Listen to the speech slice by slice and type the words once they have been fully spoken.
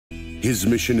His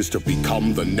mission is to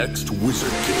become the next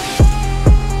Wizard King.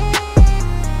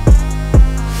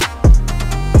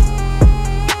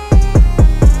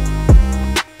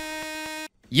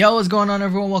 Yo, what's going on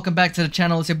everyone? Welcome back to the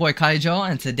channel. It's your boy Kaijo,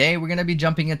 and today we're gonna be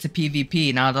jumping into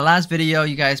PvP. Now, the last video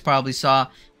you guys probably saw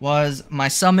was my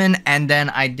summon, and then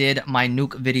I did my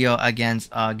nuke video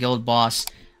against guild boss.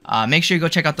 Make sure you go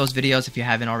check out those videos if you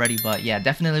haven't already. But yeah,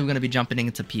 definitely we're gonna be jumping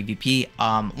into PvP.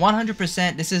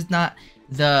 100%. This is not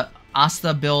the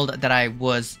Asta build that I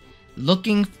was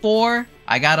looking for.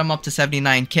 I got him up to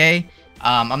 79k.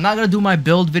 I'm not gonna do my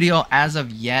build video as of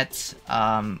yet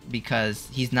because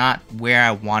he's not where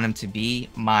I want him to be.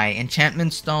 My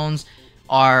enchantment stones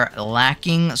are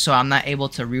lacking, so I'm not able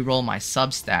to reroll my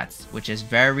substats, which is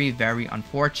very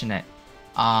unfortunate.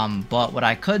 But what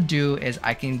I could do is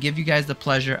I can give you guys the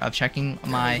pleasure of checking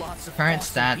my current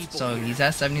stats. So he's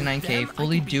at 79k,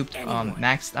 fully duped,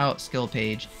 maxed out skill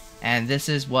page, and this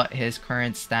is what his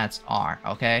current stats are.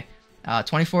 Okay,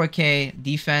 24k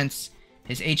defense.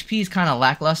 His HP is kind of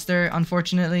lackluster,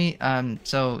 unfortunately.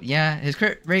 So yeah, his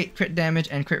crit rate, crit damage,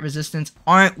 and crit resistance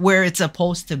aren't where it's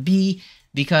supposed to be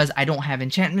because I don't have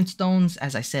enchantment stones.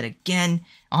 As I said again,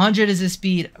 100 is his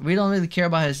speed. We don't really care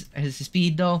about his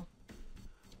speed though.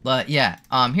 But yeah,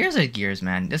 here's his gears,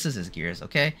 man. This is his gears,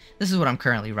 okay? This is what I'm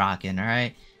currently rocking, all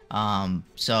right?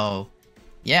 So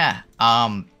yeah,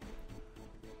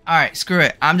 alright, screw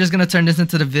it. I'm just gonna turn this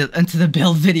into the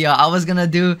build video. I was gonna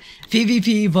do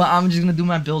PvP, but I'm just gonna do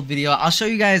my build video. I'll show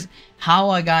you guys how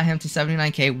I got him to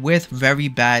 79k with very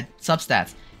bad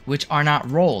substats, which are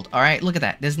not rolled. Alright, look at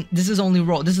that. This is only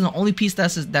rolled. This is the only piece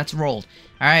that's rolled.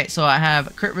 Alright, so I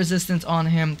have crit resistance on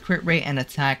him, crit rate and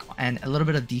attack, and a little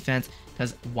bit of defense,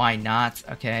 because why not?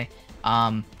 Okay.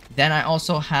 Then I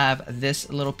also have this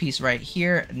little piece right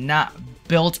here, not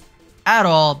built at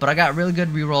all, but I got really good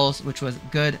rerolls, which was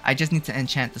good. I just need to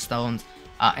enchant the stones,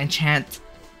 enchant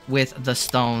with the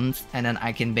stones, and then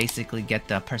I can basically get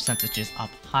the percentages up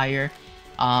higher.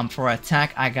 For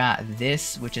attack, I got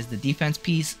this, which is the defense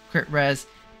piece, crit res,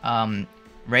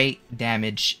 rate,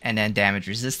 damage, and then damage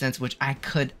resistance, which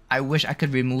I wish I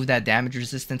could remove that damage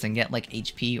resistance and get like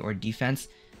HP or defense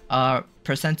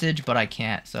percentage, but I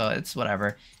can't, so it's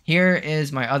whatever. Here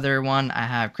is my other one. I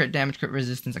have crit damage, crit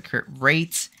resistance, and crit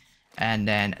rate. And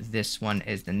then this one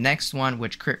is the next one,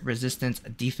 which crit resistance,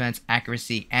 defense,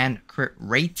 accuracy, and crit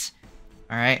rate.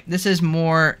 Alright, this is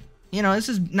more, you know, this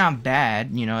is not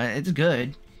bad, you know, it's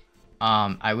good.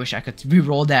 I wish I could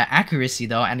re-roll that accuracy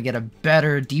though and get a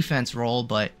better defense roll,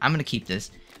 but I'm gonna keep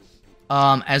this.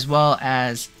 As well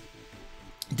as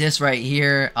this right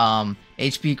here,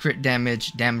 HP, crit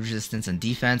damage, damage resistance, and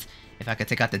defense. If I could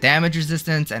take out the damage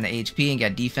resistance and the HP and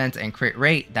get defense and crit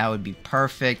rate, that would be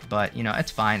perfect, but you know, it's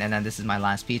fine. And then this is my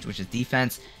last piece, which is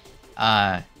defense,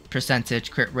 percentage,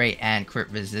 crit rate, and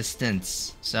crit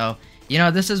resistance. So, you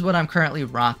know, this is what I'm currently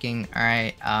rocking.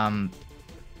 Alright,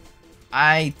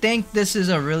 I think this is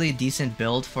a really decent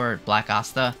build for Black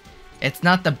Asta. It's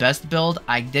not the best build.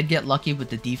 I did get lucky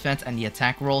with the defense and the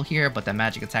attack roll here, but the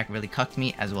magic attack really cucked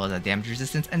me, as well as the damage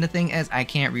resistance. And the thing is, I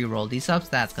can't re-roll these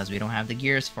substats because we don't have the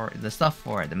gears for the stuff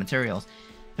for it, the materials.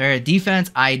 For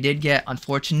defense, I did get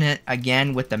unfortunate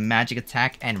again with the magic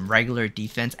attack and regular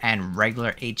defense and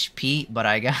regular HP, but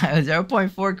I got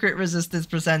 0.4 crit resistance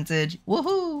percentage.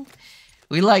 Woohoo!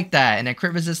 We like that. And then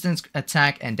crit resistance,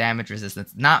 attack, and damage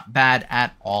resistance. Not bad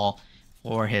at all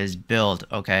for his build,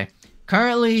 okay?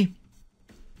 Currently,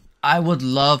 I would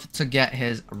love to get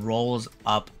his rolls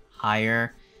up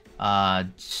higher. I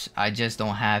just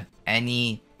don't have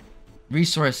any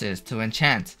resources to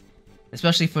enchant,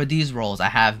 especially for these rolls. I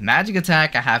have magic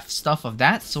attack, I have stuff of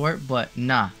that sort, but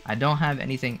nah, I don't have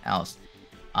anything else.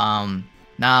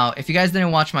 Now, if you guys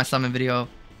didn't watch my summon video,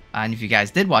 and if you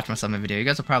guys did watch my summon video, you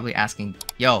guys are probably asking,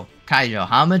 yo, Kaijo,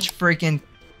 how much freaking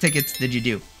tickets did you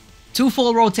do? 2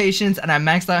 full rotations, and I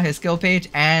maxed out his skill page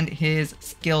and his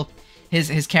skill,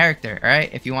 his character. All right,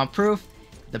 if you want proof,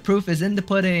 the proof is in the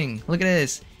pudding. Look at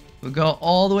this. We go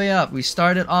all the way up. We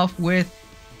started off with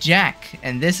Jack,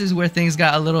 and this is where things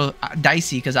got a little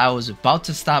dicey because I was about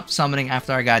to stop summoning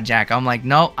after I got Jack. I'm like,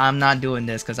 no, I'm not doing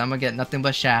this because I'm gonna get nothing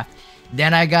but Shaft.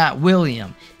 Then I got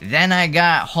William. Then I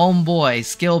got Homeboy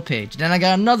skill page. Then I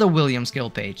got another William skill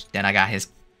page. Then I got his.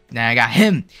 Then I got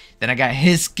him. Then I got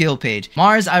his skill page.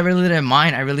 Mars, I really didn't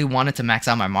mind. I really wanted to max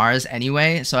out my Mars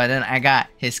anyway. So then I got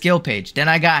his skill page. Then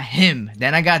I got him.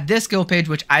 Then I got this skill page,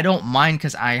 which I don't mind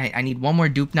because I need one more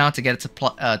dupe now to get it to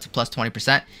plus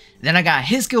 20%. Then I got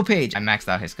his skill page. I maxed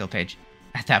out his skill page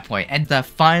at that point. And the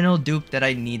final dupe that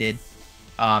I needed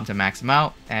to max him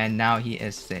out. And now he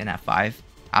is sitting at 5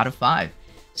 out of 5.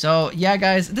 So yeah,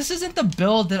 guys, this isn't the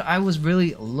build that I was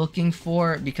really looking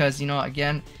for because, you know,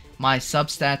 again, my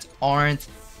substats aren't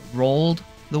rolled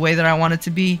the way that I want it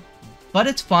to be. But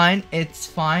it's fine. It's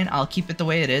fine. I'll keep it the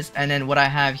way it is. And then what I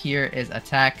have here is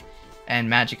attack and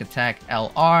magic attack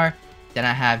LR. Then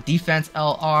I have defense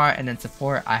LR, and then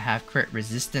support I have crit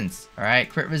resistance. All right,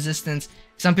 crit resistance.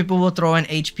 Some people will throw in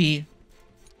HP.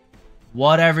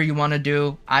 Whatever you want to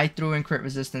do. I threw in crit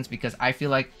resistance because I feel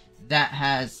like that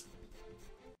has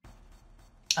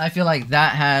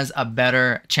a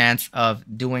better chance of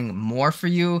doing more for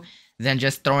you than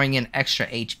just throwing in extra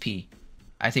HP.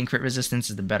 I think crit resistance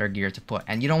is the better gear to put,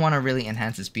 and you don't want to really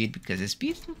enhance his speed because his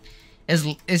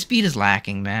speed is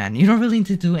lacking, man. You don't really need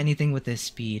to do anything with his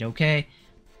speed, okay?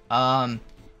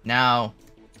 Now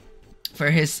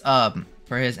for his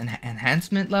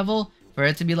enhancement level, for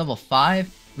it to be level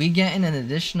 5, we get an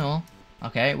additional,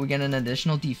 okay? We get an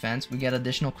additional defense. We get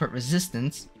additional crit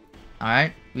resistance. All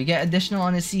right, we get additional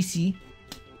on his CC,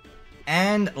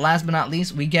 and last but not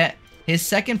least, we get his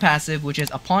second passive, which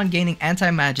is upon gaining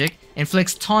anti-magic,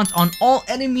 inflicts taunt on all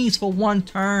enemies for 1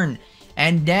 turn.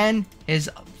 And then his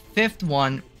fifth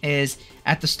one is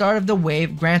at the start of the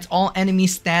wave, grants all enemy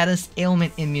status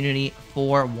ailment immunity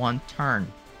for 1 turn.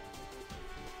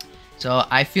 So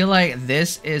I feel like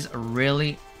this is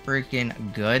really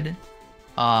freaking good,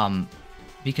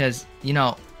 because, you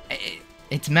know,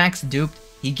 it's max duped.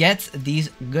 He gets these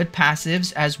good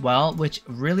passives as well, which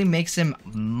really makes him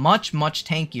much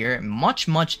tankier,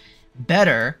 much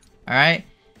better. All right.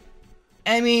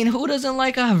 I mean, who doesn't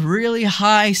like a really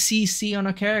high CC on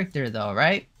a character though,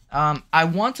 right? I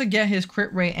want to get his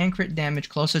crit rate and crit damage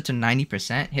closer to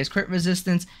 90%. His crit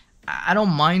resistance, I don't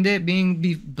mind it being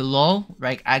below.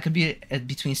 Like, I could be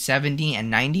between 70 and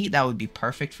 90. That would be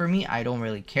perfect for me. I don't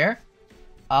really care.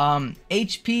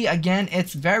 HP, again,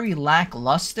 it's very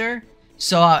lackluster.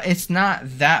 So it's not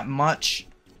that much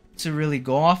to really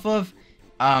go off of.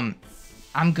 I'm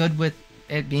good with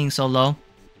it being so low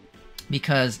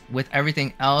because with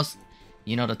everything else,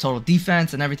 you know, the total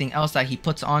defense and everything else that he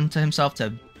puts onto himself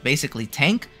to basically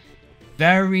tank,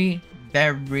 very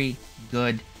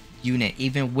good unit,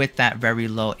 even with that very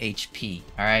low HP.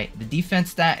 All right, the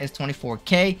defense stat is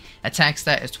 24k, attack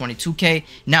stat is 22k.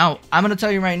 Now I'm gonna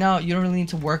tell you right now, you don't really need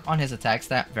to work on his attack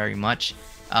stat very much.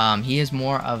 He is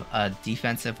more of a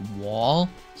defensive wall,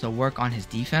 so work on his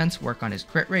defense, work on his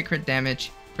crit rate, crit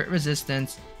damage, crit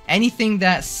resistance, anything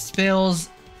that spills.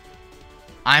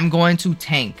 I'm going to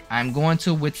tank. I'm going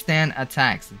to withstand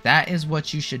attacks. That is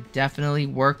what you should definitely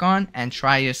work on and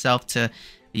try yourself to,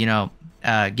 you know,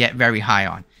 get very high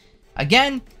on.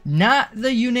 Again, not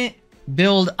the unit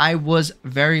build I was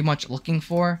very much looking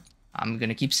for. I'm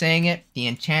gonna keep saying it. The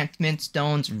enchantment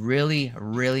stones really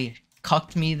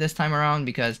cucked me this time around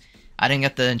because I didn't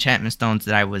get the enchantment stones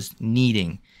that I was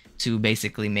needing to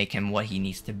basically make him what he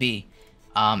needs to be.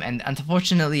 And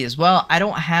unfortunately as well, I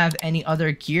don't have any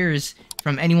other gears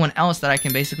from anyone else that I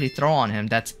can basically throw on him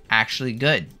that's actually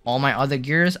good. All my other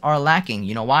gears are lacking.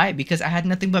 You know why? Because I had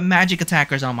nothing but magic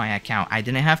attackers on my account. I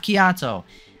didn't have Kiato.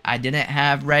 I didn't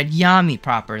have Red Yami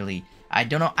properly. I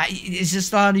don't know. It's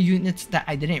just a lot of units that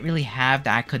I didn't really have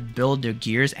that I could build their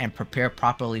gears and prepare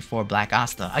properly for Black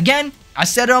Asta. Again, I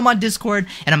said it on my Discord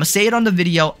and I'm gonna say it on the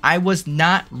video. I was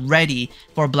not ready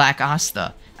for Black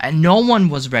Asta. And no one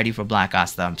was ready for Black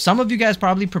Asta. Some of you guys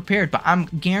probably prepared, but I'm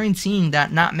guaranteeing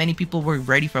that not many people were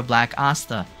ready for Black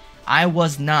Asta. I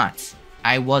was not.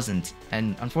 I wasn't.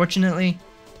 And unfortunately,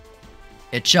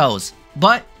 it shows.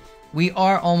 But we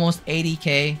are almost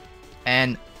 80k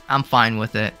and I'm fine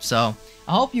with it. So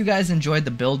I hope you guys enjoyed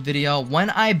the build video. When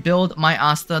I build my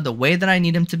Asta the way that I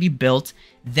need him to be built,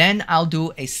 then I'll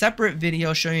do a separate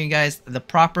video showing you guys the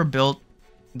proper build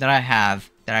that I have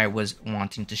that I was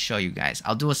wanting to show you guys.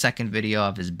 I'll do a second video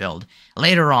of his build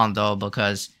later on though,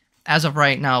 because as of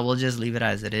right now, we'll just leave it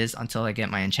as it is until I get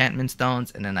my enchantment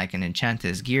stones and then I can enchant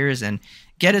his gears and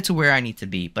get it to where I need to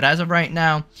be. But as of right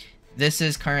now, this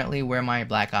is currently where my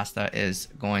Black Asta is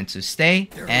going to stay.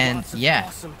 And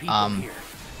yeah,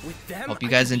 hope you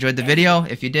guys enjoyed the video.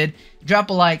 If you did, drop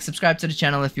a like, subscribe to the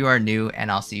channel if you are new,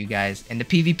 and I'll see you guys in the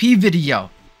PvP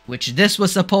video, which this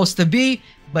was supposed to be,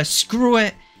 but screw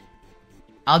it.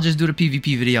 I'll just do the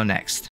PvP video next.